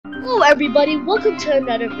Hello everybody, welcome to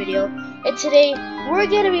another video, and today we're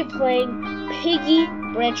going to be playing Piggy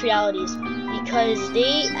Branch Realities because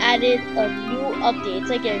they added a new update.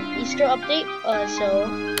 It's like an Easter update, so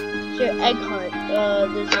here, egg hunt,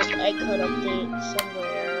 there's an egg hunt update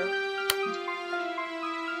somewhere.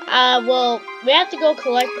 Well, we have to go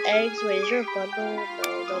collect eggs. Wait, is there a bundle?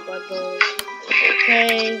 No bundles.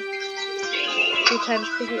 Okay. 2 times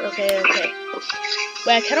Piggy, okay.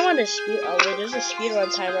 Wait, I kind of want to speed. Oh wait, there's a speed run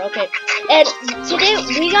timer. Okay, and today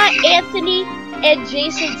we got Anthony and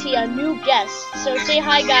Jason T, a new guest. So say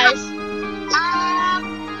hi, guys.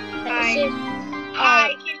 Hi.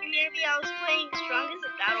 Hi. Can you hear me? I was playing Strongest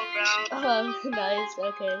Battleground. Oh, nice.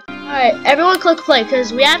 Okay. All right, everyone, click play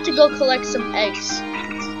because we have to go collect some eggs.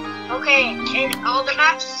 Okay, and all the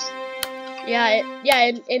maps. Yeah,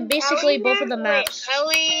 and basically both of the maps.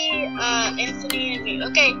 Ellie, Anthony, and me.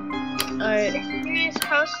 Okay. All right. Serious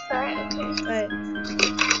house start. Okay.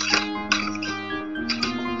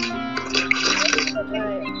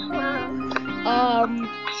 Alright.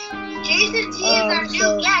 Jason T is our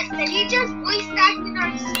new guest, and he just voice acted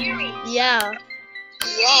our series. Yeah.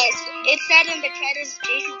 Yes, it said in the credits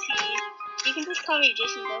Jason T. You can just call me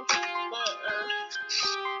Jason though.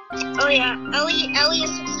 But, oh yeah, Ellie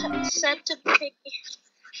is set to pick.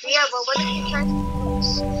 Yeah, but what if you try to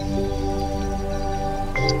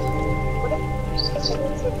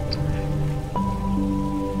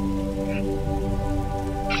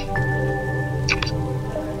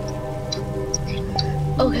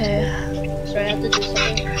Okay. Sorry, I have to do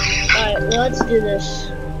something. Alright, let's do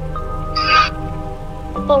this.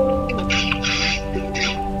 Oh.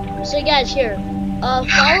 So guys, here.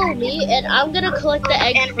 Follow me, and I'm gonna collect the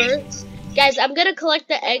egg first. Guys, I'm gonna collect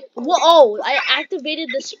the egg. Whoa! I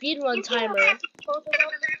activated the speedrun timer.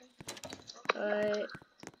 Alright.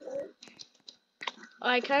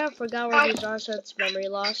 I kind of forgot where these are, so it's memory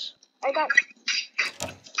loss. I got.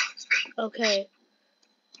 Okay.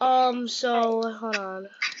 So hold on.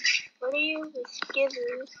 What are you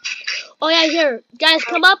giving? Oh yeah, here, guys,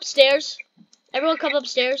 come upstairs. Everyone, come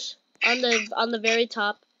upstairs on the very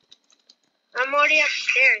top. I'm already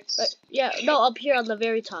upstairs. Yeah, no, up here on the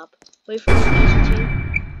very top. Wait for the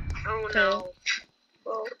Oh okay. no.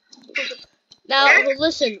 Well. Now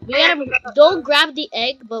listen, we gotta don't grab the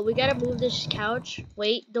egg, but we gotta move this couch.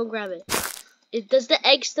 Wait, don't grab it. Does the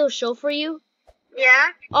egg still show for you?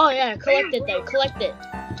 Yeah. Oh yeah, collect it then. Collect it.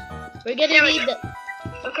 We're gonna need the.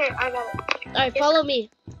 Okay, I got it. All right, follow me.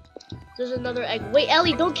 There's another egg. Wait,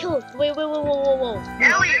 Ellie, don't kill it. Wait, whoa.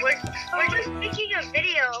 Ellie, we're just making a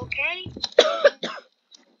video, okay?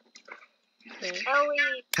 Okay.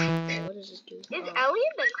 Ellie. Okay, what does this do? Is Ellie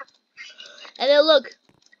in the? And then look,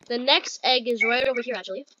 the next egg is right over here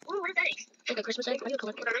actually. Ooh, what is that egg? Like a Christmas egg. I'm gonna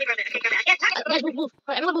collect it. Let me grab it. I can't grab it. I can't grab it. Guys, move.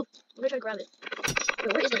 Alright, everyone move. I'm gonna try to grab it.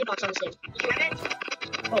 Wait, where is the hitbox on this thing? Did you grab it?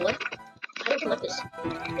 Oh, what? How do I collect this?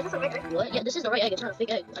 Is this a red egg? What? Yeah, this is the right egg. It's not a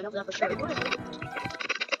fake egg. I know that for sure. Wait, what?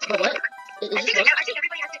 But what? Is I this think what?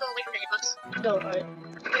 everybody has to go away from the hitbox. No, alright.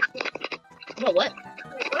 But what?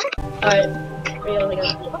 Wait, what? Alright. Real, we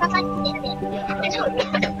got Look outside. yeah. It's good.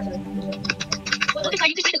 Look inside.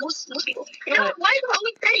 You can see the most people. You know, why is it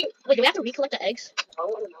always setting? Wait, do we have to recollect the eggs? Oh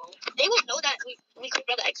no. They won't know that we couldn't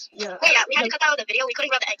grab the eggs. Yeah. Wait, yeah, we had to cut that out of the video. We couldn't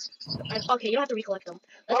grab the eggs. Okay, you don't have to recollect them.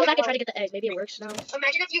 Let's go back and try to get the egg. Maybe it works now.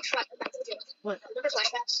 Imagine if you tried. What? Remember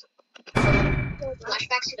flashbacks?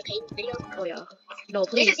 Flashbacks to the pain video. Oh yeah. No,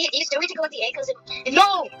 please. You still need to collect the egg because it.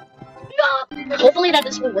 No! No! Hopefully that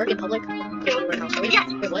this will work in public. Yeah.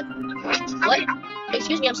 Wait, what? What?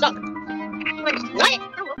 Excuse me, I'm stuck. What?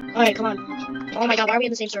 Alright, come on. Oh my god, why are we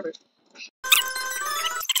in the same server?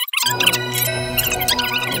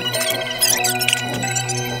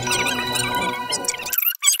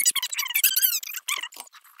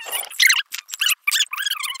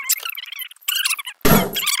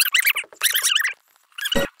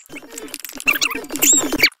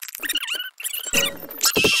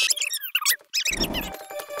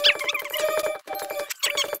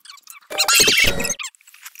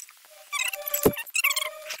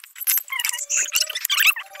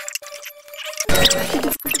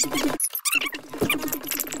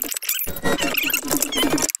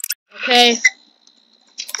 Okay.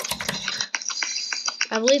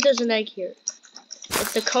 I believe there's an egg here.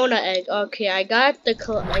 It's the Kona egg. Okay, I got to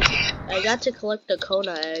collect the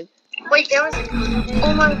Kona egg. Wait, there was.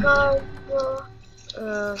 Oh my god.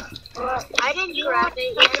 I didn't grab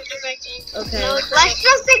it yet. Okay. No, let's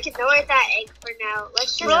just ignore that egg for now.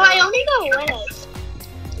 Let's just. Bro, I only got 1 egg.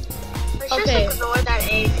 Let's just ignore that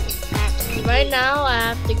egg. Right now, I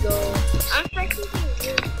have to go. I'm practicing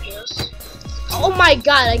this. Oh my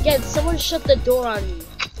god, again, someone shut the door on me.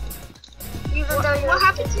 Even though what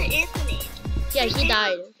happened to Anthony? Yeah, he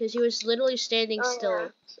died because he was literally standing still. Yeah.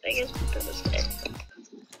 So I guess that was dead.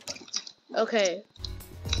 Okay.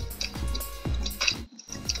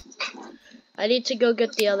 I need to go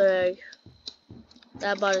get the other egg.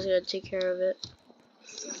 That bot is gonna take care of it.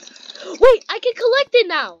 Wait, I can collect it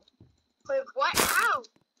now. Wait, what? How?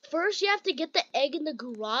 First, you have to get the egg in the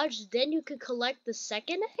garage. Then you can collect the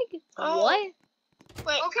second egg. Oh. What?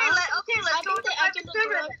 Wait. Okay. Let's go to the egg in the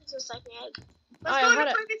garage. It's the second egg. Let's Alright, go to hold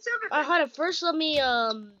on. private server. Alright, hold on. First, let me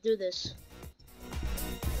do this.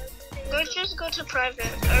 Let's just go to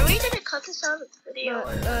private. Are we gonna cut this out of the video?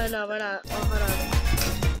 No, we're not. Oh, hold on.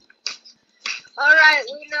 Alright,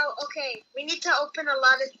 we know. Okay, we need to open a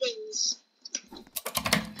lot of things.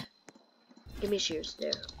 Give me shears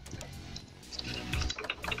there.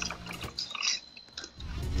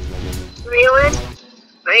 Raylan,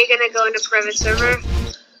 are you gonna go into private server?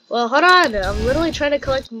 Well, hold on. I'm literally trying to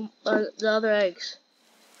collect the other eggs.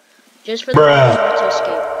 Just for the Bruh. to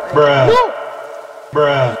escape. Bruh. No!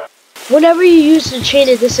 Bruh. Whenever you use the chain,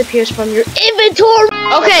 it disappears from your inventory.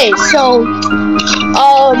 Okay, so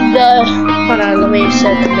hold on, let me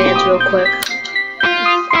set commands real quick.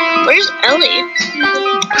 Where's Ellie?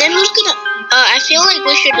 Then who's gonna? I feel like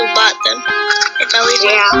we should do bot then. If Ellie's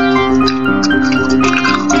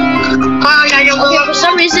Okay, for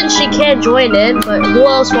some reason she can't join in, but who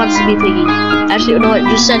else wants to be Piggy? Actually, you know what?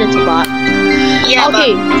 Just send it to bot. Yeah.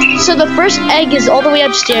 Okay, so the first egg is all the way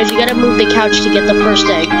upstairs. You gotta move the couch to get the first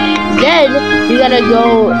egg. Then you gotta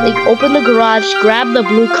go, like, open the garage, grab the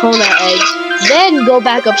blue Kona egg, then go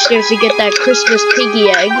back upstairs to get that Christmas Piggy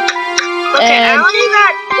egg. Okay, I And only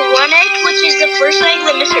got one egg, which is the first egg,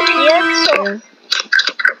 the Mr. P egg. So.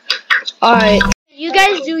 Alright, you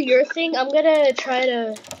guys do your thing. I'm gonna try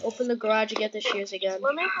to open the garage and get the shears again.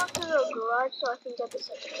 Let me go to the garage so I can get the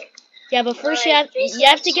second egg. Yeah, but first you have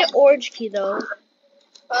to get orange key though.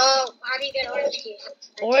 Oh, how do you get orange key?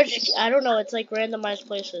 Orange key, I don't know. It's like randomized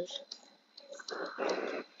places.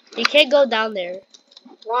 You can't go down there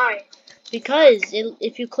Why? because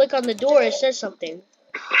if you click on the door, it says something.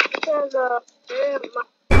 Because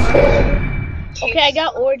Okay, I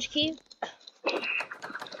got orange key.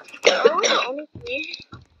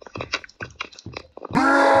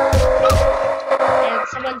 And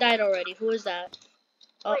someone died already. Who is that?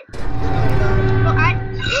 Oh.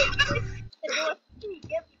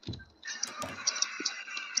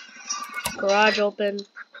 Garage open.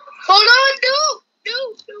 Hold on, no.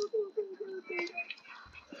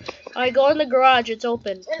 Alright, go in the garage. It's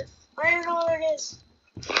open. I don't know where it is.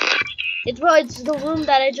 It's the room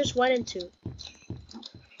that I just went into.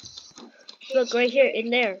 Look right here, in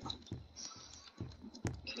there.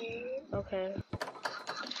 Okay.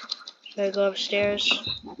 Should I go upstairs?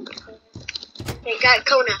 They got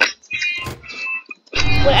Kona.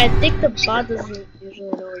 Wait, I think the bot doesn't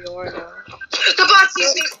usually know where you are now. The bot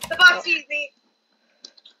sees me. The bot sees me.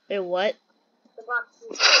 Wait, what? The bot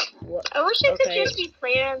sees me. What? I wish I could just be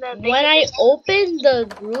playing and then. When I opened the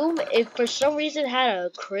room, it for some reason had a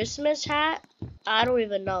Christmas hat. I don't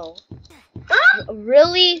even know. Huh?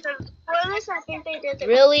 Really? For this, I think they did.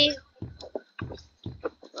 Really?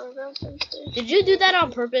 Did you do that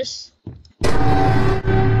on purpose?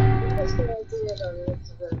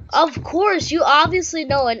 Of course, you obviously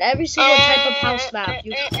know in every single type of house map.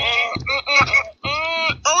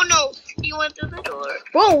 Oh no, you went through the door.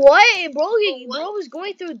 Bro, what? Bro was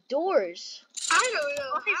going through doors. I don't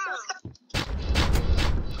know how.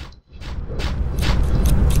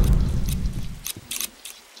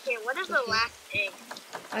 Okay, what is the last egg?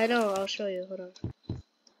 I know, I'll show you. Hold on.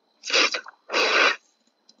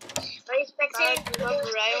 Are you spectating? I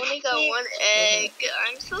only got one egg.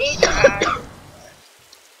 I'm so sad.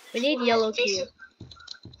 We need yellow key.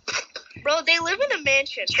 Bro, they live in a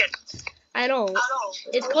mansion. I know.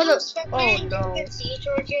 It's called a. Oh no.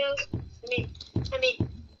 Giorgio? I mean,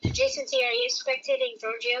 Jason T, are you spectating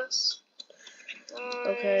Giorgio's?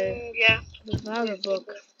 Okay. Yeah. There's not a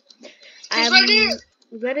book. I'm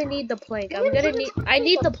gonna need the plank. I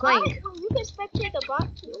need the plank. You can spectate the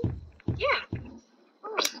bot too? Yeah.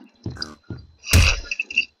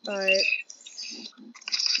 Alright.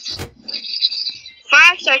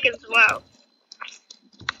 5 seconds, wow.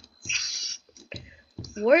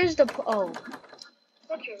 Where's the oh?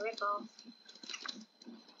 Such a ripoff.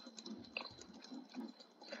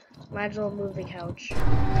 Might as well move the couch.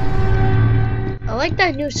 I like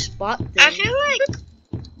that new spot thing. I feel like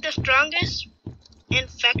the strongest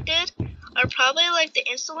infected are probably like the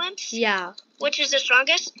insolent. Yeah. Which is the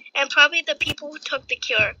strongest, and probably the people who took the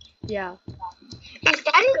cure. Yeah. They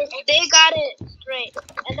got it straight.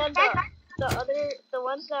 And then the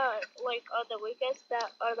ones that like are the weakest,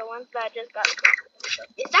 that are the ones that just got.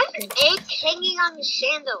 Is that an egg hanging on the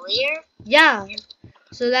chandelier? Yeah.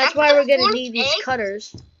 So that's why we're gonna need these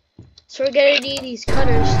cutters. So we're gonna need these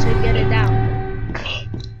cutters to get it down.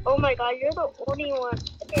 Oh my god, you're the only one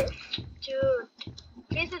there. Dude.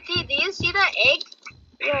 Vrcc, do you see that egg?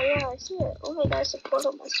 Yeah, I see it. Oh my god, it's a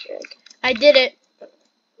portal monster egg. I did it.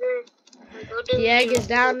 The egg is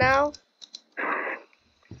down now.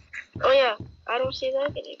 Oh yeah, I don't see that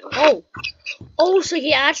egg anymore. Oh, so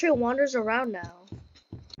he actually wanders around now.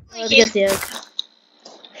 Let's get the egg.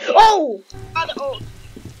 Oh!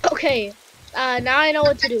 Okay. Now I know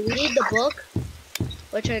what to do. We need the book,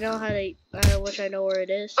 which I know how to, which I know where it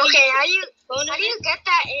is. Okay, how do you get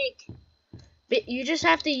that egg? But you just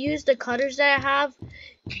have to use the cutters that I have.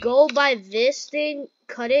 Go by this thing,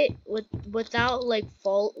 cut it without like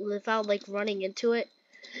running into it,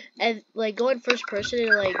 and like go in first person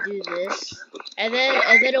and like do this, and then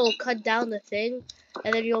it will cut down the thing,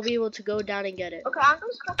 and then you'll be able to go down and get it. Okay, I'm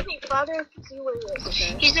gonna talk to my father to see where he is.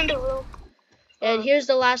 Okay. He's in the room. And here's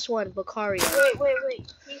the last one, Bacario.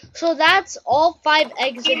 Wait. So that's all 5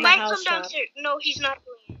 eggs in the house. He might come downstairs. No, he's not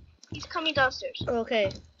doing it. He's coming downstairs.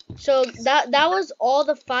 Okay. So that was all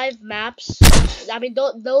the 5 maps. I mean,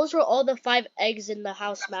 those were all the 5 eggs in the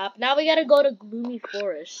house map. Now we gotta go to Gloomy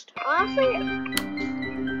Forest. Honestly,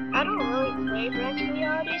 I don't really play Branch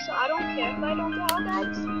Reality, so I don't care if I don't get all the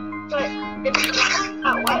eggs. But it's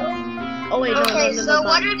not wild. Oh wait, no. Okay, so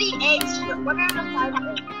what are the eggs? What are the 5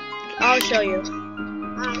 eggs? I'll show you. Do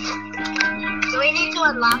we need to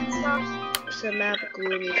unlock stuff? It's a map of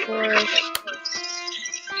Gloomy Forest.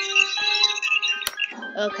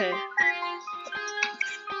 Okay.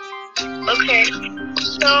 Okay.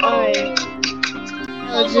 So alright.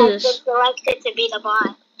 Let's do this. Just selected to be the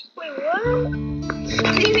bot. Wait, what?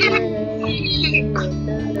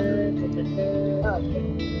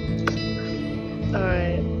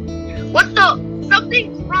 Alright. What the?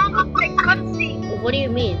 Something's wrong with my cutscene. What do you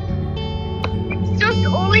mean? It's just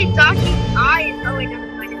only Donkey's eyes. Oh wait, never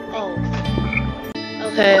mind. Oh.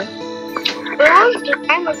 Okay.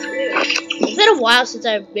 It's been a while since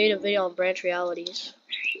I've made a video on Branch Realities.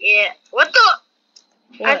 Yeah. What the?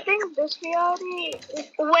 What? I think this reality is...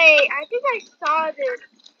 Wait, I think I saw this.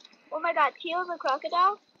 Oh my god, kills a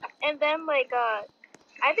crocodile. And then, like, I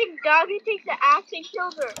think Doggy takes the axe and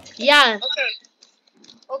kills her. Yeah.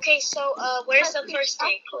 Okay, so, where's the first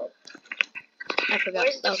egg? I forgot.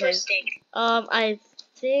 Where's the first egg? I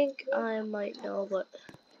think I might know, but...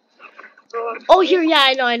 Oh, here,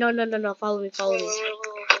 yeah, I know. No, follow me.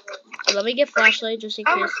 Let me get flashlight just in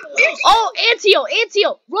case. Oh, Antio!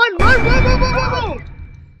 Run!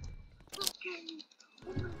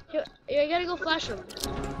 Here, I gotta go flash him.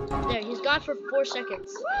 There, he's gone for 4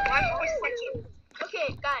 seconds. 4 seconds.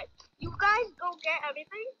 Okay, guys, you guys go get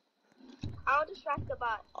everything. I'll distract the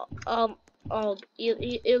bot.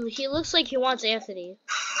 He looks like he wants Anthony.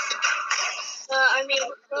 I mean,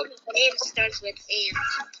 the name starts with Ant.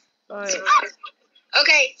 Alright.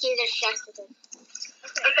 Okay, he distracted him.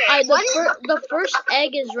 Okay, the first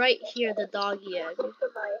egg is right here, the doggy egg.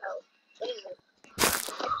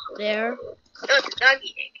 There. Oh, the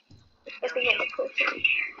doggy egg.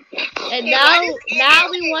 And now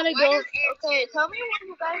we want to go. Okay, tell me when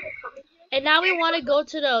you guys are coming here. And now we want to go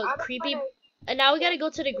to the creepy. And now we gotta go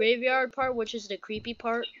to the graveyard part, which is the creepy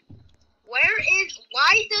part. Why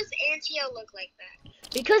does Antio look like that?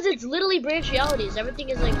 Because it's literally Branch Realities. Everything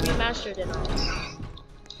is like remastered and all.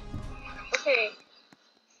 Okay.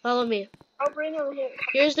 Follow me. I'll bring him here.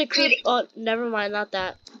 Here's the creep. Oh, never mind, not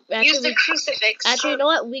that. Use the crucifix. Actually, you know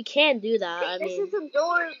what? We can do that. This isn't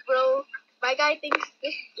doors, bro. My guy thinks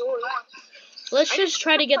this is doors. Let's just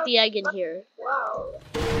try to get the egg in here. Wow.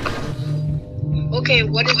 Okay,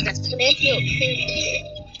 what is that?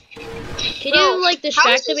 Can you like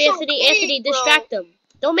distract him, Anthony? Anthony, distract him.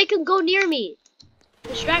 Don't make him go near me.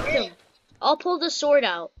 Distract him. I'll pull the sword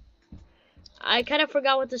out. I kind of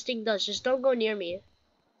forgot what this thing does. Just don't go near me.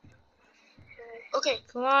 Okay.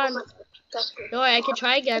 Come on. No, I can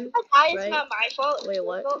try again. It's not my fault. Wait,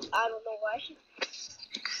 what? I don't know why.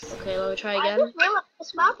 Okay, let me try again.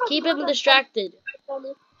 Keep him distracted.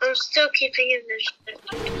 I'm still keeping him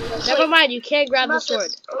distracted. Never mind, you can't grab the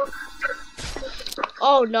sword.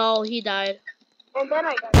 Oh no, he died. And then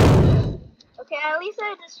I got it. Okay, at least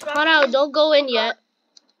I distracted. Oh no, don't go in yet.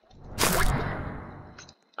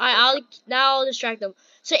 I'll distract them.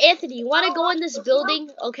 So Anthony, you want to go in this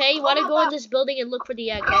building? Okay, you want to go in this building and look for the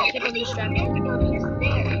egg. I'll keep him distracted.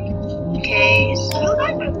 Okay. So you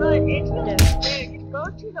guys are good. It's there. Go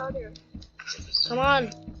to the other. Come on.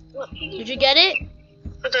 Did you get it?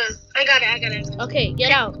 Hold on. I got it. Okay,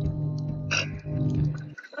 get out.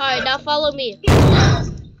 Alright, now follow me.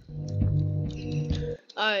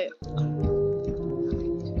 Alright.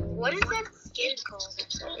 What is that skin called?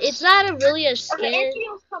 It's not really a Okay, skin.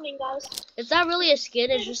 Anthony's coming, guys. It's not really a skin,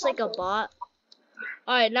 it's just like a bot.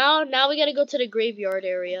 Alright, now we gotta go to the graveyard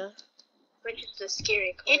area. Which is the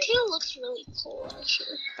scary color. Antio looks really cool,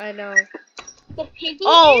 actually. I know. The Piggy.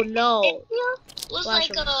 Oh no. Antio was Flash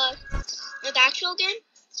like the actual game.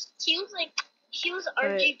 She was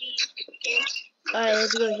RGB. Alright,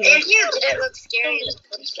 let's go here. Antio didn't look scary in the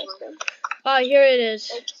first one. Alright, here it is.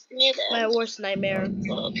 Like near the My worst nightmare.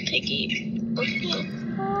 Piggy.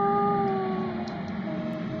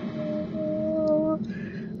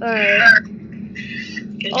 Alright.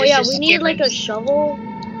 Oh yeah, we need like a shovel.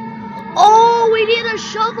 Oh, we need a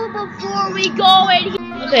shovel before we go in here.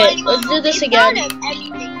 Okay, let's do this again.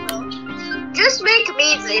 Just make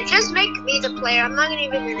me the player. I'm not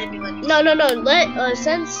even gonna do it. No.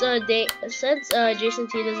 Since Jason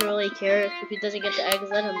T doesn't really care if he doesn't get the eggs,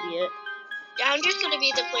 let him be it. Yeah, I'm just gonna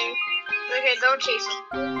be the player. Okay, don't chase him.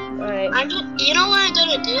 Alright. You know what I'm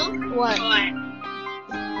gonna do? What? I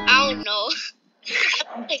don't know.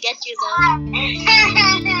 I'm gonna get you though.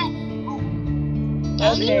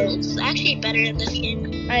 Okay. Looks actually better in this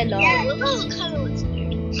game. I know. Yeah, Willow kind of looks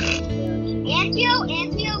weird. Antio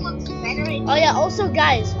looks better in Oh yeah, also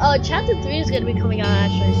guys, chapter 3 is gonna be coming out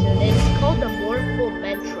actually soon. It's called the Mournful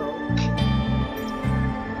Metro.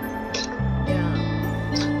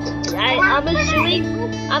 Yeah. I'm assuming,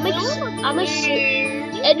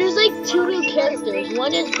 and there's like 2 new characters.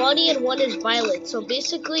 One is Bunny and one is Violet. So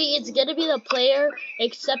basically, it's gonna be the player,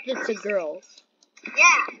 except it's a girl.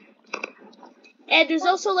 Yeah. And there's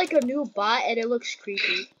also like a new bot, and it looks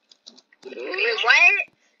creepy. Wait, what?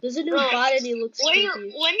 There's a new bot, and he looks creepy.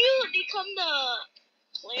 When you become the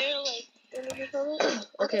player, like, when you become it?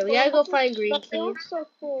 Okay, we gotta go find green key. It looks so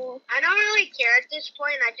cool. I don't really care at this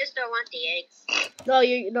point. I just don't want the eggs.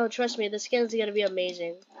 No, trust me, the skin's gonna be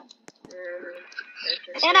amazing.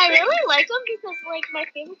 And I really like them because, like, my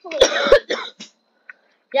favorite color is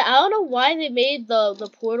Yeah, I don't know why they made the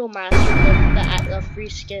Portal Master the free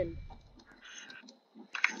skin.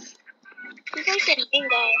 He's like the main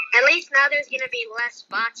guy. At least now there's gonna be less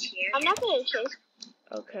bots here. I'm not gonna chase.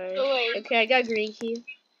 Okay. Oh, okay, I got green key.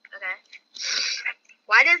 Okay.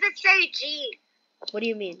 Why does it say G? What do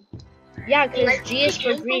you mean? Yeah, because G is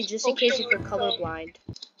for green, just in case if you're colorblind.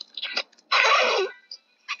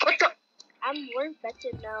 What the? I'm more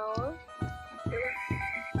infected now.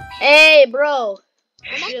 Hey, bro.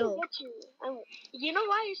 I'm not gonna get you. You know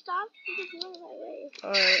why you stopped? Because you went my way.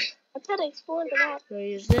 Alright. I tried to explore the map. So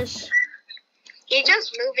use this. He's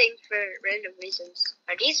just moving for random reasons.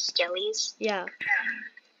 Are these skellies? Yeah.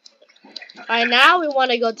 Alright, now we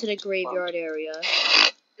want to go to the graveyard area.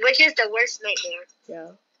 Which is the worst nightmare.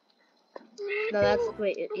 Yeah. No, that's,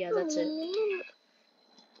 wait, yeah, that's it.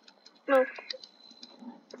 No.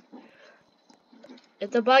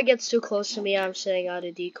 If the bot gets too close to me, I'm sending out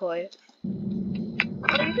a decoy.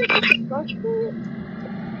 Are you gonna get the brush for it?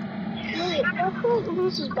 Wait, that could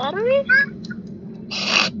lose his battery?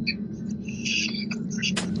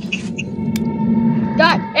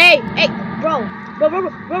 God, hey, bro.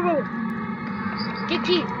 Get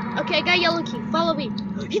key. Okay, I got yellow key. Follow me.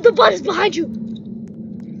 The bot is behind you.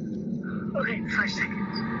 Okay, 5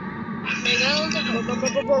 seconds.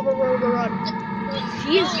 Run.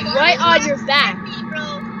 He is right on your back.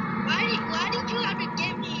 Why did you have to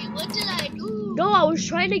get me? What did I do? No, I was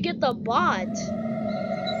trying to get the bot.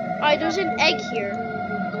 Alright, there's an egg here.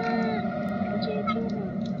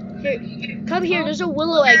 Here, come here. There's a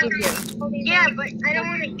willow egg in here. Yeah, but I don't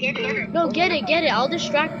want to get it. No, get it. I'll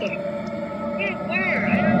distract them. Where?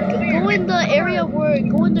 Go in the area go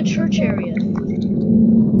in the church area. Oh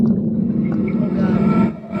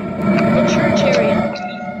god. The church area.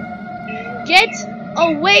 Get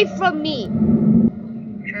away from me.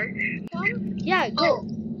 Church? Yeah, go.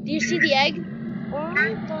 Do you see the egg?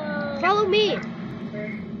 Follow me.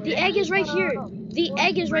 The egg is right here. The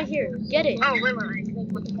egg is right here. Get it. Oh, wait.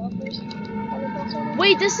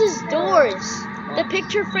 Wait, this is doors. The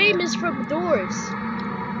picture frame is from doors.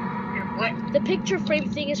 What? The picture frame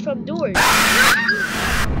thing is from doors.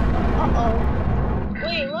 Uh-oh.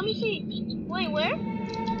 Wait, let me see. Wait, where?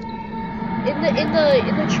 In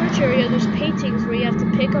the church area, there's paintings where you have to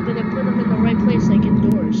pick up and then put them in the right place, like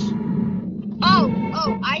indoors. Oh,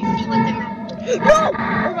 I see what they're at. No!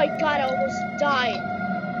 Oh my god, I almost died.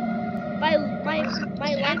 My life.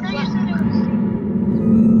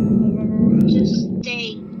 Just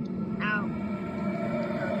stay out.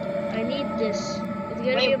 I need this. It's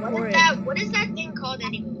gonna be important. What is that thing called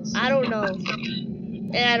anyways? I don't know.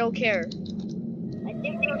 And I don't care. I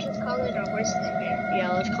think we'll just call it our worst nightmare.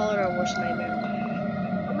 Yeah, let's call it our worst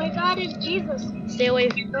nightmare. Oh my god, it's Jesus. Stay away.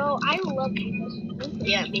 Bro, I love Jesus.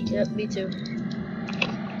 Yeah, me too. Yep, me too.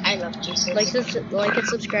 I love Jesus. Like and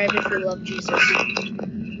subscribe if you love Jesus.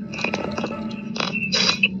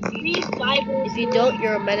 Read Bible. If you don't,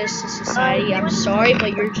 you're a menace to society. I'm sorry,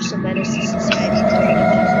 but you're just a menace to society. You don't love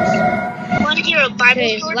Jesus. Want to hear a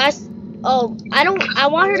Bible story? Oh, I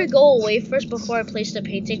want her to go away first before I place the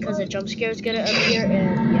painting because a jump scare is gonna appear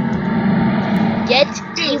and yeah. Get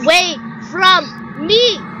away from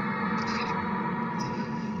me!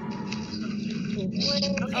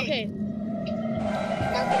 Okay.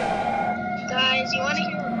 Guys, you want to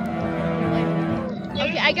hear?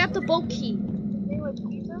 Okay, I got the boat key. They were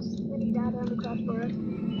Jesus, and he died on the cross for us.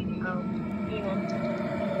 Oh,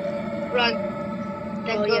 amen. Run.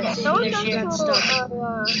 Oh yes, So she got stuck.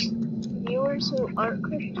 Viewers who aren't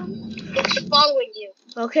Christian, it's following you.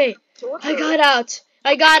 Okay, I got out.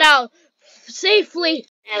 I got out safely.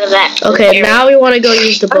 Out of that. Okay, now we want to go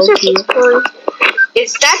use the boat key.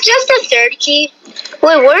 Is that just the third key?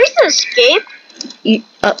 Wait, where's the escape?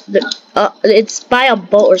 It's by a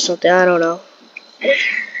boat or something. I don't know.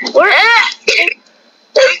 Where?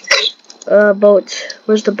 Boat.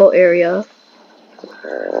 Where's the boat area?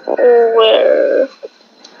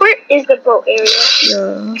 Where is the boat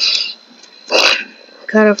area?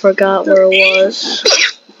 Kind of forgot where it was.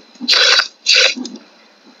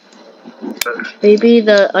 Maybe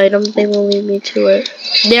the item thing will lead me to it.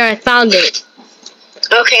 There, I found it.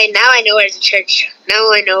 Okay, now I know where's the church.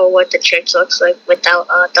 Now I know what the church looks like without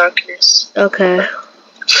darkness. Okay.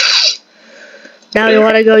 Now we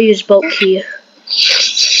want to go use boat key.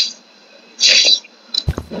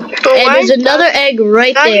 And there's another egg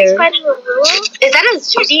right there. Is that a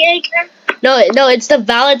Zuzi egg? No, it's the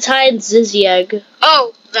Valentine's Zizzy egg.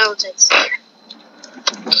 Oh, Valentine's.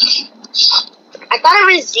 I thought it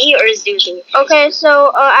was Z or Zuzi. Okay,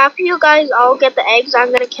 so after you guys all get the eggs, I'm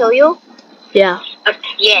gonna kill you. Yeah.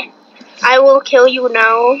 Yeah. I will kill you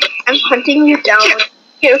now. I'm hunting you down.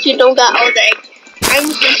 Here, if you don't got all the eggs, I'm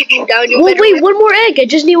hunting you down. Wait, one more egg. I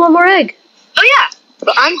just need one more egg. Oh yeah,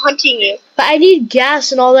 but I'm hunting you. But I need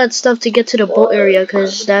gas and all that stuff to get to the boat area,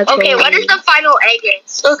 because that's okay, what is the final egg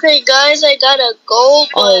is? Okay, guys, I gotta go,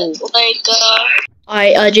 but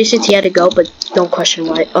Alright, Jason, he had to go, but don't question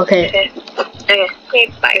why. Okay. Okay,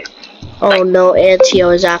 bye. Oh no,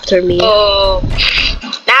 Antio is after me. Oh,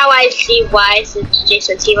 now I see why, since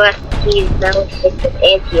Jason T left, he's now with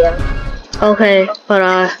Antio. Okay, but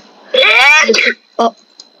oh.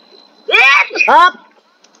 Up!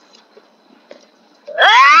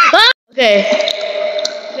 Okay.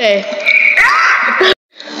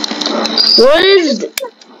 What is...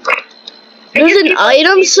 There's an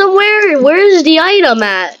item somewhere? Where is the item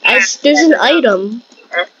at? There's an item.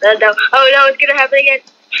 Oh no, it's gonna happen again.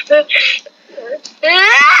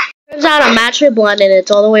 Turns out I'm match with Blunt and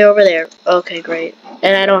it's all the way over there. Okay, great.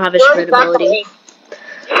 And I don't have a sprint ability.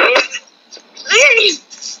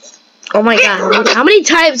 Oh my god, how many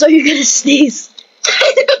times are you gonna sneeze?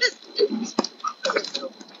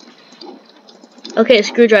 Okay,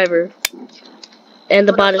 screwdriver. And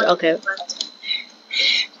the bottom, okay.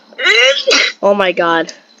 Oh my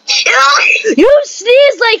god. You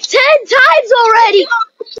sneezed like 10 times already!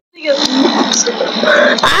 I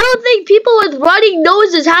don't think people with running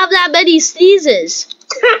noses have that many sneezes.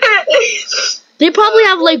 They probably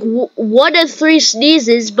have like 1 to 3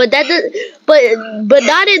 sneezes, but that but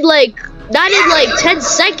not in like 10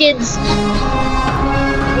 seconds.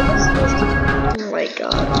 Oh my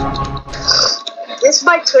god. This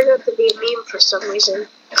might turn out to be a meme for some reason.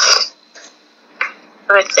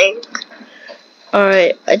 I think.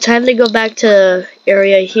 Alright, time to go back to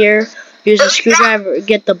area here. Use a screwdriver,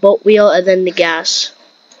 get the boat wheel, and then the gas.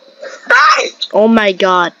 Oh my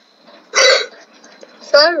god.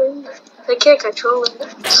 Sorry. I can't control it.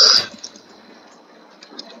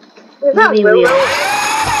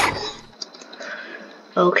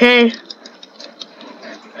 Okay.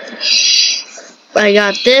 I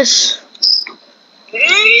got this.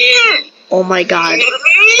 Oh my god.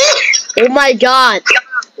 Oh my god.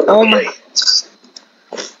 Oh my.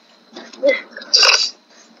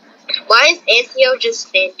 Why is Antio just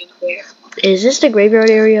standing here? Is this the graveyard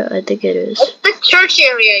area? I think it is. It's the church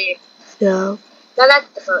area. Yeah. No, that's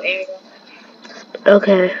the boat area.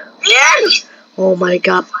 Okay. Oh my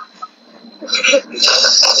god.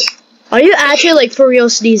 Are you actually like for real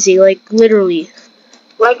sneezy? Like literally?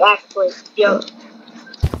 Like actually, yeah.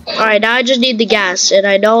 Alright, now I just need the gas, and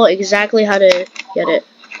I know exactly how to get it.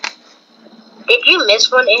 Did you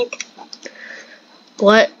miss one egg?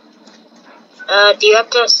 What? Do you have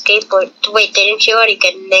to escape or wait, didn't you already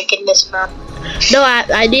get an egg in this map? No,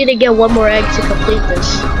 I need to get one more egg to complete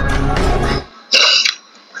this.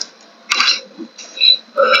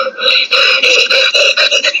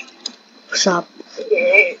 Stop.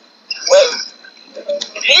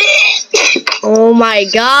 Oh my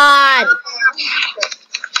god!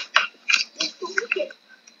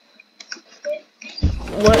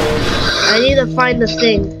 What? I need to find the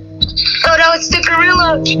thing. Oh no, it's the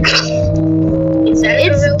gorilla.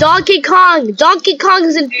 It's Donkey Kong! Donkey Kong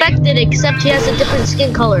is infected, except he has a different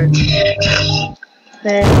skin color.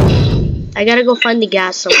 Man, I gotta go find the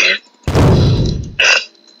gas somewhere.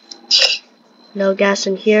 No gas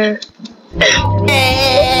in here. Donkey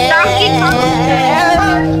Kong.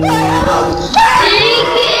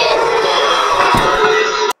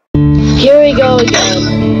 Here we go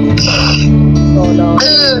again. Oh no.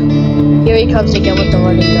 Here he comes again with the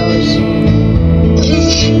running nose.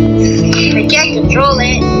 I can't control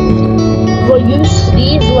it. Well, you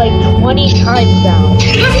sneeze like 20 times now.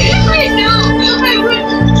 I know.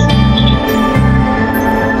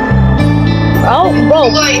 Oh, bro,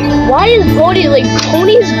 why is Pony, like,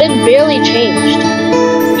 Pony's been barely changed.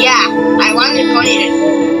 Yeah, I wanted Pony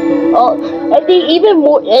to. Oh, and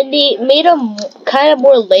they made him kind of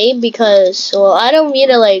more lame because, well, I don't mean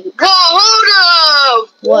to, like. Whoa, hold up!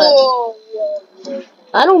 What? Whoa.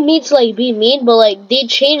 I don't mean to, like, be mean, but, like, they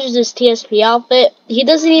changed his TSP outfit. He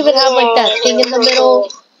doesn't even have, like, that thing in the middle.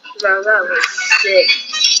 No, that was sick.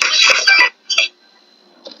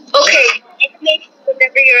 Okay, it makes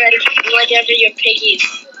whenever you're ready, whenever you're Piggy.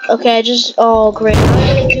 Okay, I just, oh, great.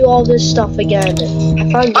 I'm gonna do all this stuff again.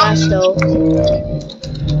 I found gas, though.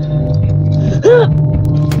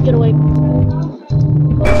 Get away.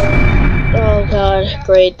 Oh, God,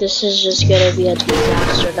 great. This is just gonna be a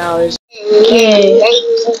disaster now. Okay.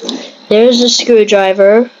 There's a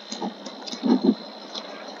screwdriver.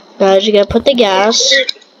 Now you gotta put the gas.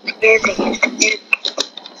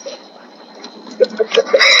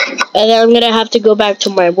 And then I'm gonna have to go back to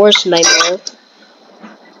my worst nightmare.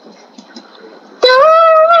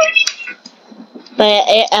 But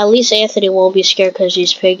at least Anthony won't be scared because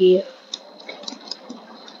he's Piggy.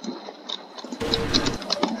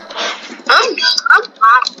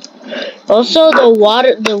 Also,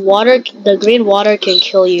 the green water can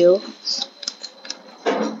kill you.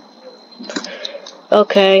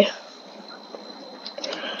 Okay.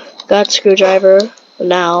 Got screwdriver.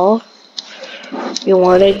 Now, you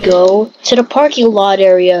want to go to the parking lot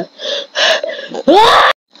area.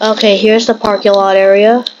 Okay, here's the parking lot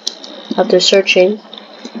area. After searching,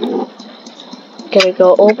 gonna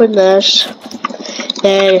go open this.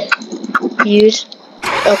 Then use.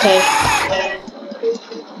 Okay.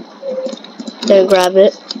 Then grab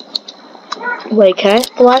it. Wait, can I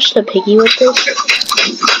flash the Piggy with this?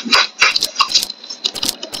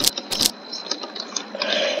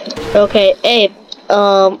 Okay, hey,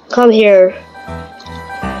 come here.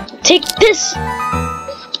 Take this!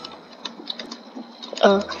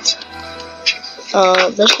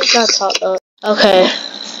 This is not top up. Okay.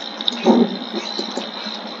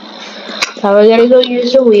 Now we're gonna go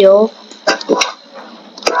use the wheel.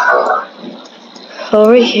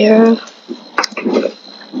 Over here.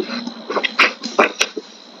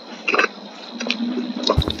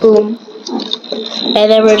 Boom. And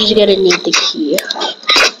then we're just gonna need the key.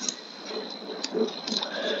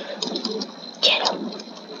 Get him.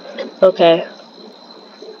 Okay.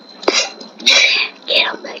 Get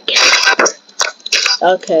him, get him.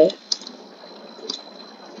 Okay.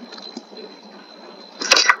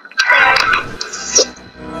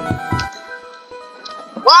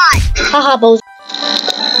 Why? Haha, Boz.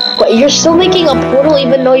 Wait, you're still making a portal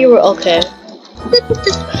even though you were okay.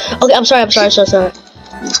 Okay, I'm sorry, so sorry.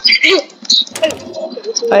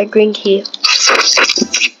 Alright, green key.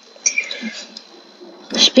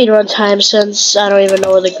 Speedrun time since I don't even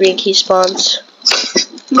know where the green key spawns.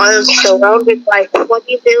 I'm surrounded by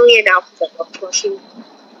 20 billion alphabet pushing.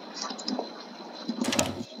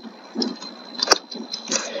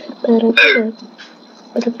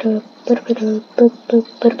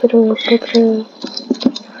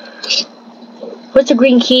 What's the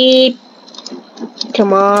green key?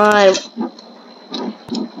 Come on.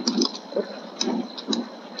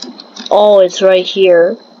 Oh, it's right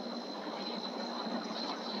here.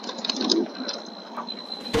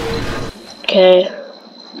 Okay.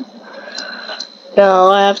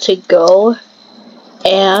 Now I have to go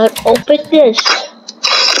and open this.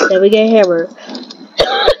 Then we get a hammer.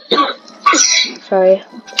 Sorry.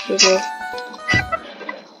 Excuse me.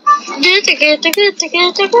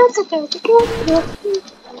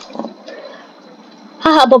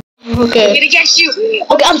 Haha, but okay. I'm gonna get you.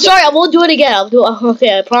 Okay, I'm sorry. I won't do it again.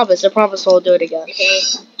 Okay, I promise. I won't do it again. Okay.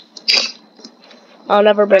 I'll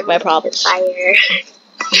never break my promise. Fire.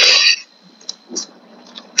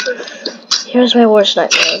 Here's my worst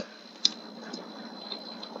nightmare.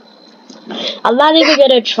 I'm not even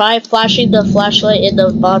gonna try flashing the flashlight in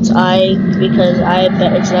the bot's eye because I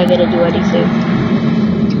bet it's not gonna do anything.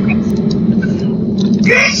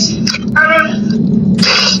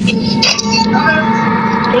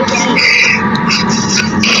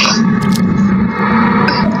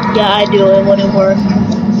 Yeah, I do. It wouldn't work.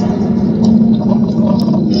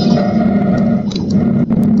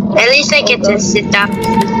 At least I get to sit down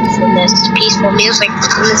and this peaceful music. I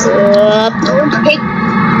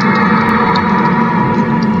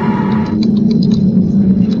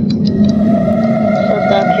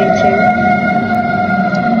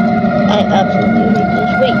absolutely hate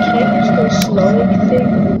this. Wait, can I use the slowing thing?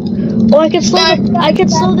 Oh, I can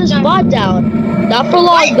slow this bot down. Not for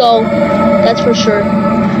long though. That's for sure.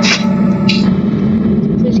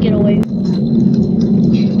 Please get away.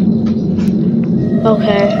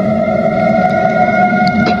 Okay.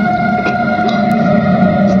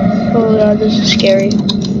 Oh god, this is scary.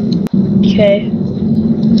 Okay.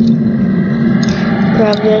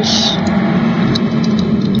 Grab this.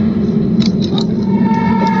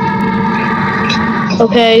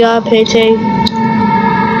 Okay, I got a painting.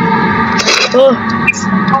 Oh.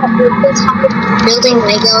 Building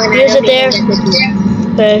Lego and Here's it there.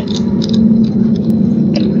 Okay.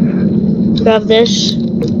 Grab this.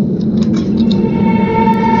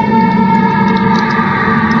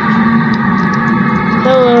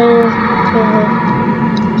 Hello.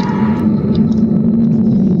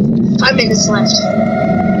 5 minutes left.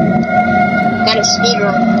 Got a speed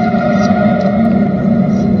run.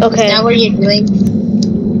 Okay. Is that what you're doing?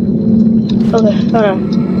 Okay, hold on.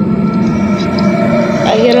 I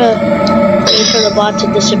gotta wait for the bot to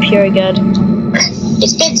disappear again.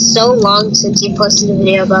 It's been so long since you posted a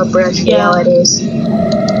video about Vrcc nowadays.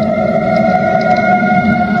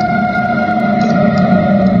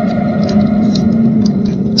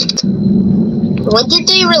 When did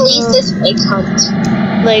they release this egg hunt?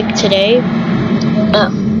 Like today?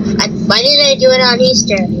 Oh. Why did I do it on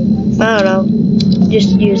Easter? I don't know.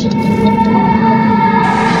 Just use it.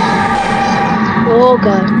 Oh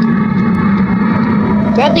god.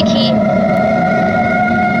 Grab the key.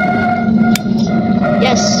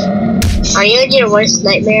 Yes. Are you in your worst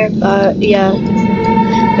nightmare? Yeah.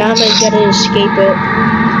 Now I'm gonna escape it.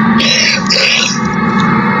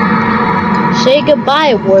 Say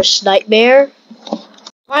goodbye, worst nightmare.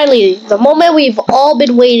 Finally, the moment we've all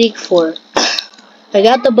been waiting for. I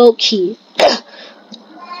got the boat key.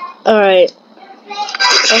 Alright.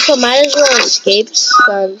 Also, might as well escape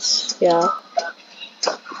since, yeah.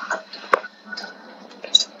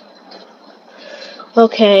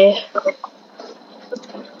 Okay.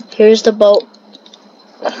 Here's the boat.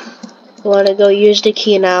 I wanna go use the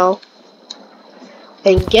key now.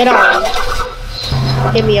 And get on.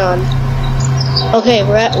 Get me on. Okay,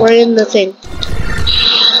 we're in the thing.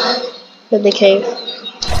 In the cave.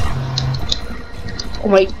 Oh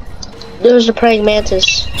my, there's a praying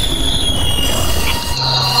mantis.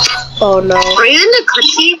 Oh no. Are you in the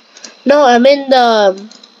cutscene? No,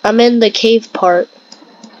 I'm in the cave part.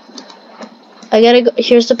 I gotta go,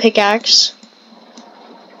 here's the pickaxe.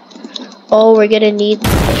 Oh, we're gonna need,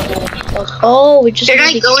 oh, we just Should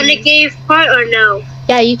I go in the cave part or no?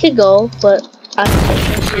 Yeah, you could go, but I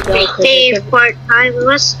don't know. Cave part time,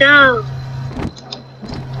 let's go.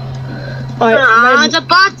 Alright, the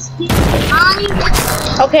bot's behind.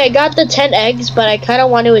 Okay, I got the 10 eggs, but I kind of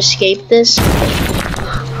want to escape this.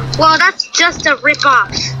 Well, that's just a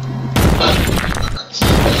rip-off.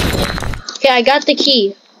 Okay, I got the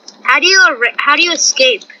key. How do you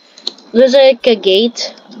escape? There's like a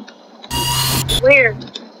gate. Where?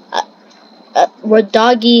 Where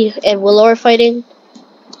Doggy and Willow are fighting.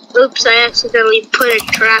 Oops, I accidentally put a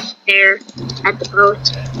trap there at the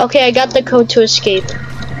boat. Okay, I got the code to escape.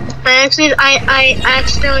 I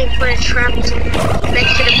accidentally put a trap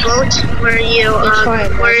next to the boat where you It's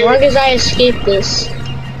fine, as long as I escape this.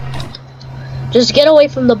 Just get away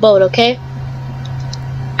from the boat, okay?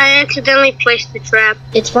 I accidentally placed the trap.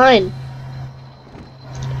 It's fine.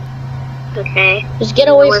 Okay. Just get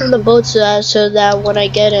away from the boat so that when I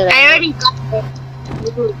get in. I already got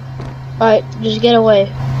it. Alright, just get away.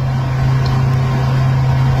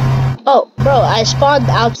 Oh, bro, I spawned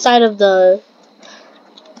outside of the...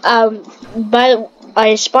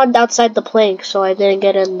 I spawned outside the plank, so I didn't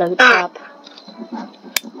get in the trap.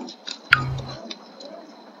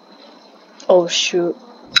 Oh shoot,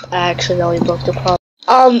 I accidentally broke the prop.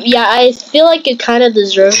 Yeah, I feel like it kind of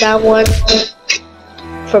deserved that one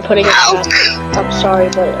for putting a trap. I'm sorry,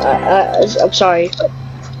 but I'm sorry.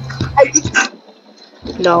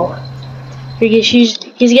 No. He's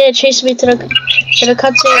gonna chase me to the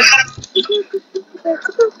cutscene.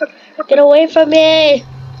 Get away from me!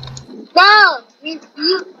 No!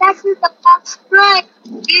 That's the last strike!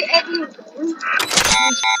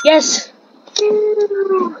 Yes!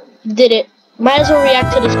 Did it. Might as well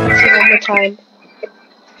react to this cutscene one more time.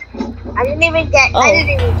 I didn't even get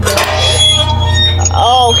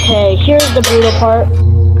Okay, here's the brutal part.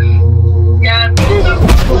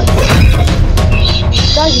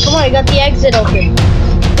 Doggy, come on, I got the exit open.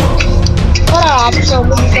 Hold on, officer, I'm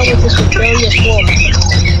moving done with this rebellious wolf.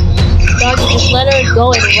 Doggy, just let her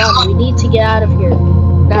go and run. We need to get out of here.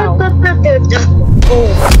 Now.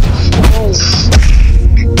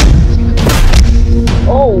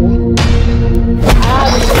 Oh. I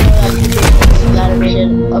haven't seen that animated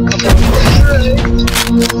a couple of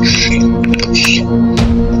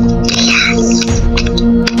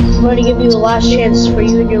I'm going to give you a last chance for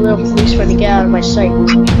you and your little police friend to get out of my sight. You're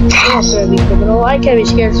not going to be criminal. I can't be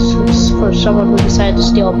scared for someone who decided to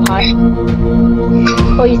steal a pie.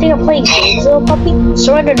 Oh, you think I'm playing games, little puppy?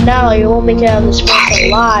 Surrender now or you won't make it out of this forest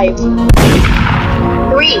alive.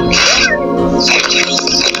 3.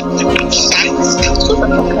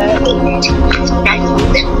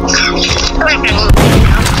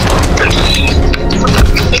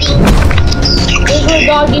 This is where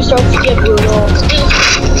Doggy starts to get brutal.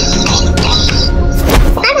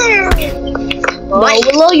 No,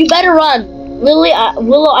 Willow, you better run.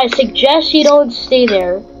 Willow, I suggest you don't stay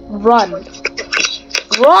there. Run.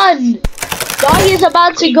 Run! Doggy is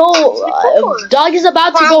about to go. Doggy is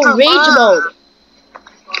about to go rage mode.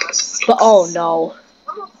 But oh no.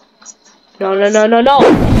 No.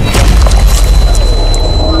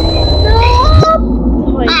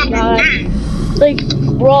 Oh my god. Like,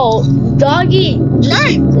 bro, Doggy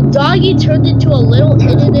turned into a little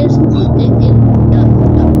innocent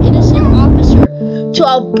officer to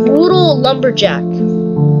a brutal lumberjack.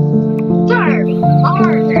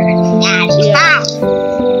 Yeah.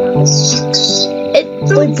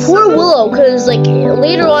 Like, poor Willow, because like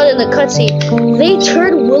later on in the cutscene, they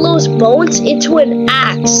turned Willow's bones into an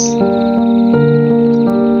axe.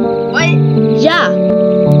 What? Yeah.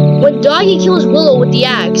 When Doggy kills Willow with the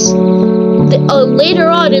axe, later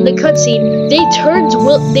on in the cutscene, they turned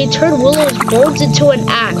Willow's bones into an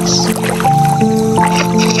axe.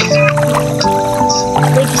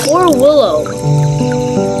 Like, poor Willow.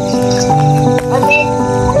 I mean, I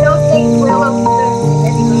don't think Willow deserves it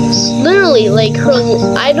anyways. Literally, like her.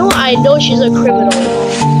 I know she's a criminal,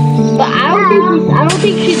 but I don't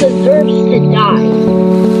think she deserves to die.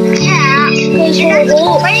 Yeah. Because her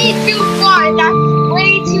whole. Way too far. That's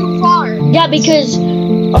way too far. Yeah, because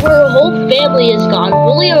her whole family is gone.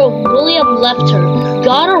 William left her,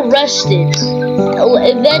 got arrested,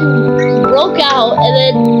 and then broke out, and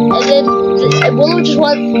then Willow just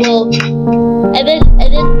and then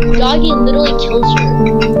Doggy literally kills her.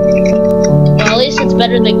 Well, at least it's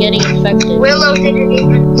better than getting infected. Willow didn't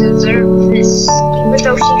even deserve this, even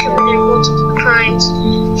though she committed multiple crimes.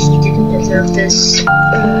 She didn't deserve this.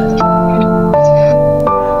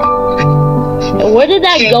 Where did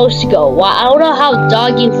that ghost go? Well, I don't know how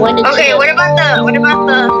Doggy went into. Okay, what about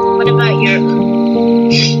your?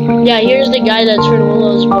 Yeah, here's the guy that turned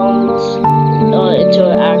Willow's bones into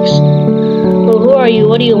an axe. Well, who are you?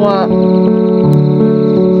 What do you want?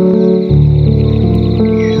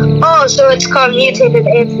 Oh, so it's called mutated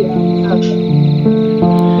atheist. Okay.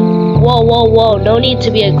 Whoa! No need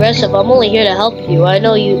to be aggressive. I'm only here to help you. I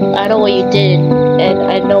know what you did, and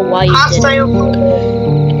I know why you did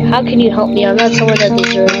it. How can you help me? I'm not someone that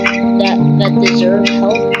deserves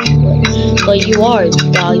help. But you are,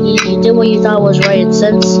 Doggy. You did what you thought was right, and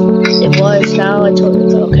since it was, now I told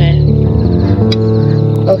you.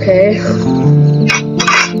 Okay.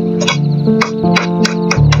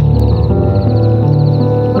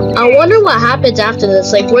 I wonder what happens after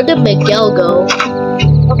this. Like, where did Miguel go?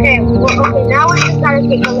 Okay, now we just gotta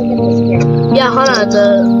take a look at the skin. Yeah, hold on.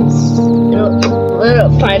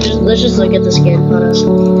 Fine, let's just look at the skin. Hold on.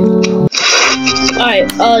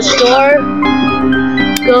 Alright, store.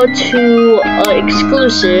 Go to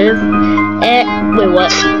exclusive. And wait,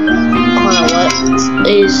 what? Hold on, what?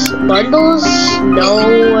 Is bundles? No.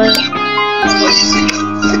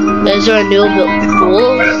 Is there a new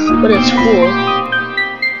pool? What is pool?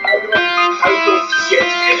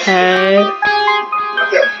 Okay.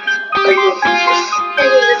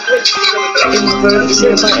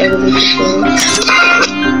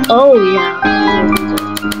 Oh yeah.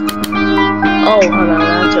 Oh, hold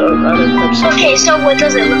on. Okay, so what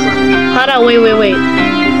does it look like? Hold on, wait.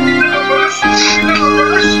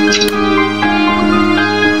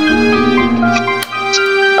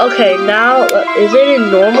 Okay, now, is it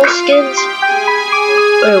in normal skins?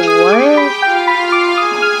 Wait, what?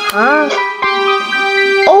 Huh?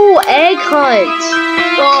 Oh, egg hunt!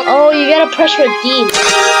 Oh, you gotta press redeem.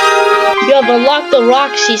 You have unlocked the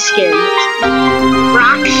Vrcc skin.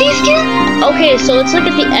 Roxy skin? Okay, so let's look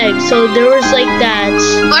at the egg. So there was like that.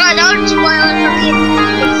 Hold on, don't spoil it for me.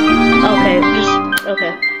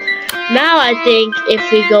 Okay. Now I think if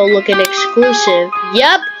we go look at exclusive,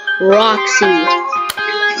 yep, Roxy.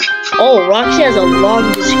 Oh, Roxy has a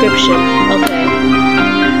long description. Okay.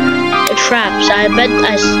 Traps. I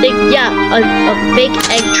think, yeah, a fake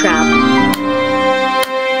egg trap.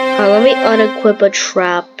 Let me unequip a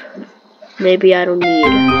trap. Maybe I don't need.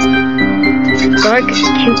 Dark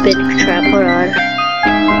Cupid trap. Hold on.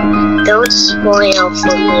 Don't spoil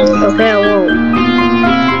for me. Okay, I won't.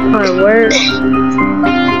 Alright, where?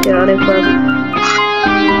 Yeah, unequip.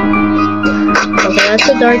 Okay, that's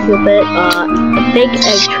a Dark Cupid. A fake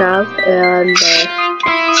egg trap, and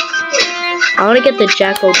I want to get the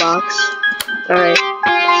Jacko box. Alright.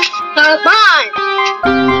 Come on!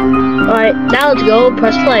 Alright, now let's go.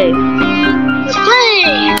 Press play. Let's play!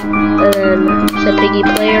 And then set Piggy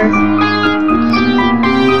player.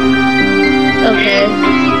 Okay.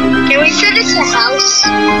 Can we set it to house?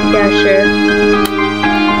 Yeah, sure.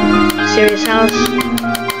 Serious house.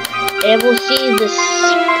 And we'll see this.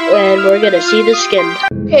 And we're gonna see the skin.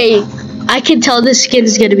 Okay, I can tell this skin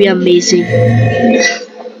is gonna be amazing.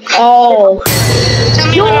 Oh.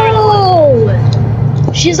 Yo!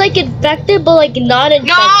 She's like infected, but like not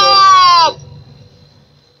infected.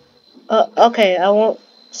 No! Okay, I won't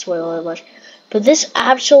spoil it much. But this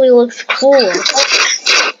actually looks cool.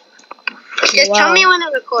 Just tell me when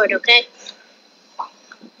to record, okay?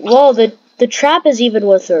 Whoa, the trap is even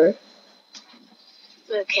with her.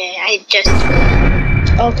 Okay, I just...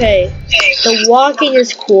 Okay, the walking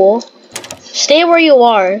is cool. Stay where you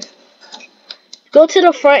are. Go to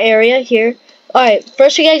the front area here. Alright,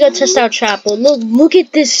 first we gotta go test out trap. But look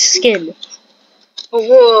at this skin.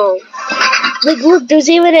 Whoa. Look, there's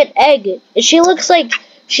even an egg. She looks like,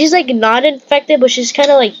 she's like not infected, but she's kind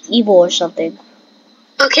of like evil or something.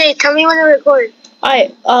 Okay, tell me when to record.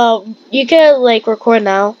 Alright, you can like record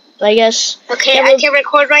now, I guess. Okay, I can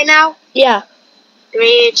record right now? Yeah.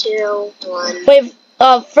 3, 2, 1. Wait,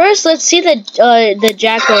 first let's see the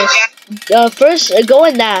Jacko. First, go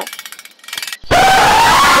in that.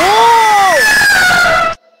 Whoa!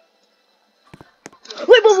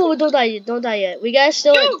 Wait, don't die yet. We gotta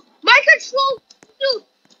still. Dude, my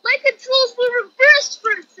controls were reversed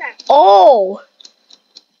for a sec. Oh.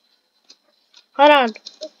 Hold on.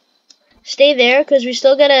 Stay there, cause we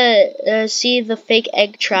still gotta see the fake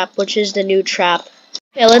egg trap, which is the new trap.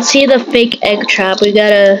 Okay, let's see the fake egg trap. We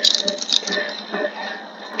gotta.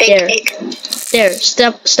 There.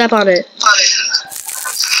 Step on it.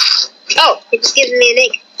 Oh, it just gives me an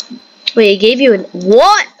egg. Wait, it gave you an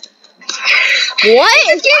what? What?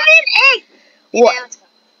 It just gave me an egg. What?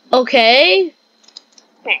 Okay.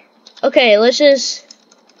 Okay, let's just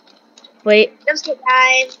wait. Just get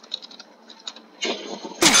time.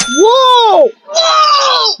 Whoa!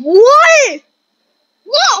 Whoa! What?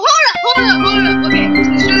 Whoa! Hold up. Okay,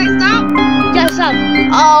 should I stop? Yeah, stop.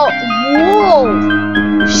 Oh, whoa!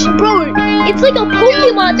 Bro, it's like a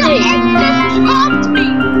Pokemon thing. The egg just dropped me.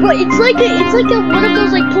 Bro, it's like a one of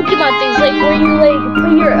those like Pokemon things, like where you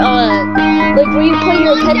put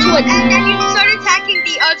your attention. And then you start attacking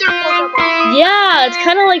the other Pokemon. Yeah, it's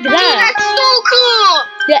kind of like that. Dude, that's so cool.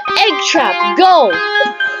 The egg trap, go.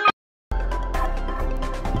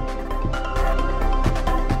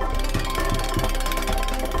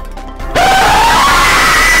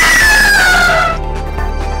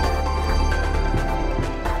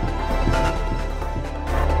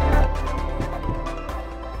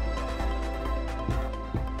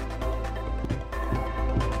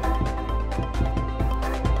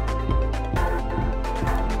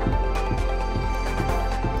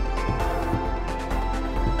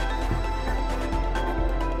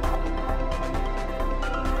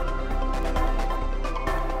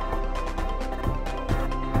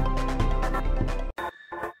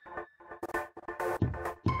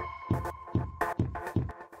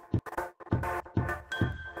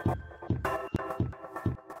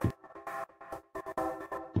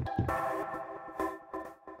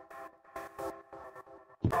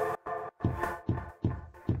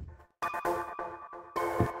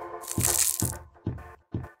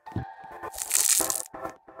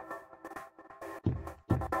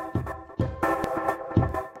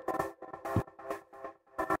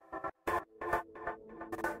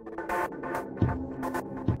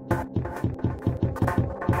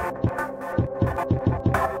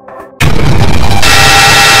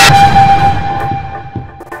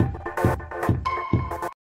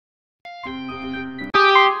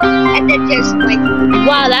 just like.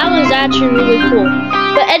 Wow, that was actually really cool.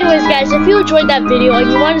 But anyways, guys, if you enjoyed that video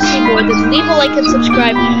and you want to see more, then leave a like and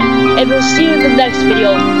subscribe. And we'll see you in the next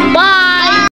video. Bye!